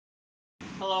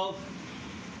Hello,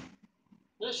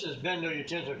 this is Bendel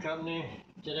Utensil Company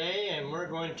today, and we're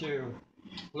going to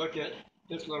look at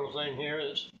this little thing here.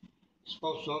 It's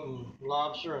supposed to open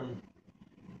lobster and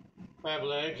crab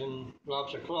legs and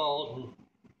lobster claws and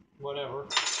whatever.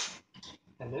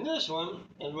 And then this one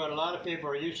is what a lot of people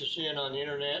are used to seeing on the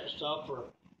internet and stuff for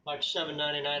like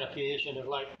 $7.99 a piece, and it's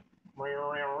like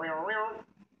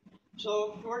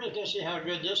so we're just going to see how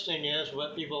good this thing is,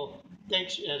 what people think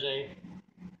is a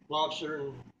lobster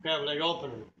and crab leg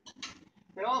opener.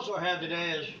 We also have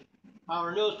today is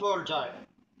our newest prototype,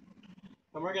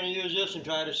 and we're going to use this and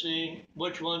try to see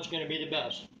which one's going to be the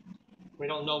best. We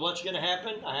don't know what's going to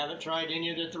happen. I haven't tried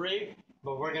any of the three,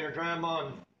 but we're going to try them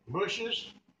on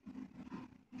bushes,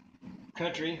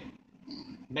 country,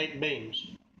 baked beans.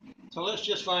 So let's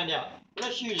just find out.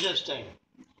 Let's use this thing.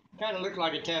 Kind of looks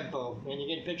like a tadpole. Can you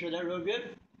get a picture of that real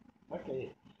good? Okay.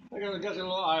 Look at it, got a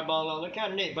little eyeball on it.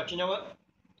 Kind of neat, but you know what?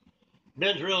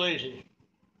 Bends real easy.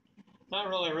 Not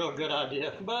really a real good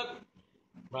idea, but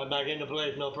right back into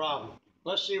place, no problem.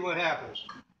 Let's see what happens.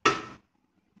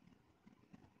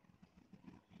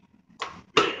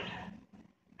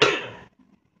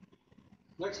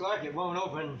 Looks like it won't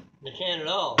open the can at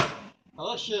all. Now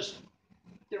let's just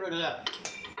get rid of that.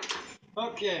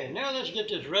 Okay, now let's get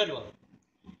this red one.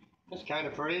 It's kind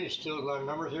of pretty. It's still a lot of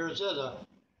numbers here. It says a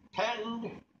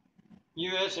patent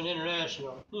U.S. and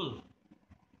international.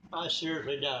 I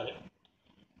seriously doubt it.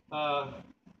 I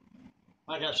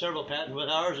got several patents with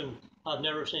ours, and I've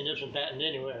never seen this one patented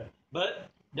anywhere. But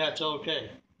that's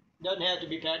okay. Doesn't have to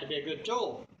be patented to be a good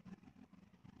tool.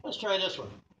 Let's try this one.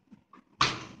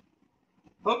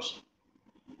 Oops.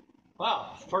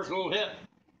 Wow, first little hit.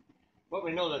 But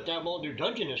we know that won't do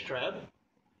Dungeness crab.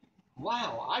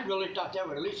 Wow, I really thought that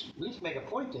would at least make a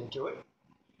point into it.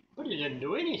 But it didn't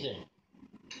do anything.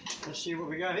 Let's see what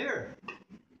we got here.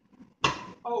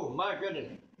 Oh my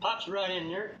goodness, pops right in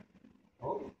there.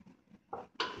 Oh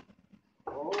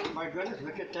my goodness,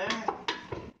 look at that.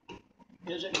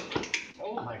 Is it?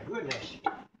 Oh my goodness.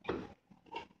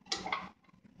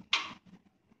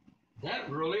 That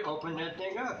really opened that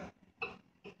thing up.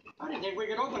 I didn't think we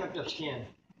could open up this can.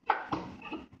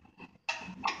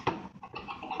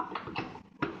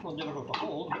 A little difficult to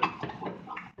hold, but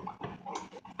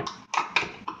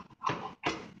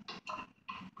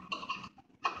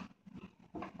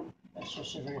let's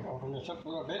just see if we can open this up a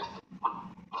little bit.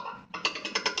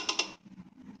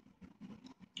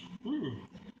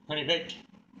 Honey baked.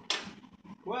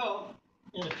 Well,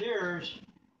 it appears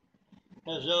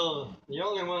as though the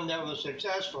only one that was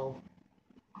successful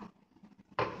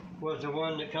was the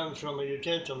one that comes from a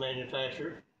utensil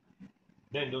manufacturer,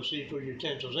 Bendel Seafood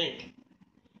Utensils Inc.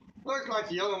 Looks like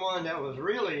the only one that was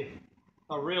really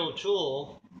a real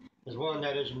tool is one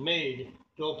that is made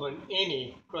to open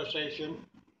any crustacean,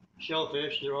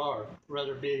 shellfish there are,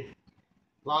 whether it be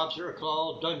lobster,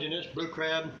 claw, Dungeness, blue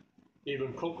crab,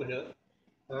 even coconut.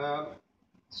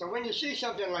 So when you see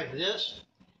something like this,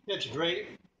 it's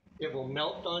great. It will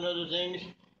melt on other things.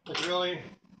 It's really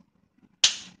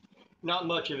not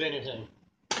much of anything.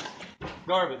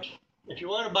 Garbage. If you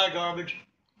want to buy garbage,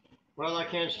 well, I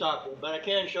can't stop you, but I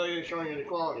can showing you the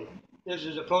quality. This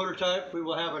is a prototype. We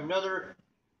will have another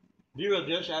view of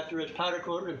this after it's powder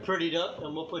coated and prettied up,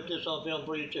 and we'll put this on film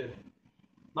for you too.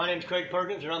 My name is Craig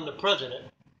Perkins, and I'm the president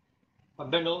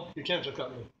of Bendel Utensil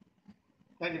Company.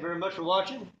 Thank you very much for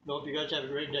watching. I hope you guys have a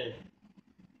great day.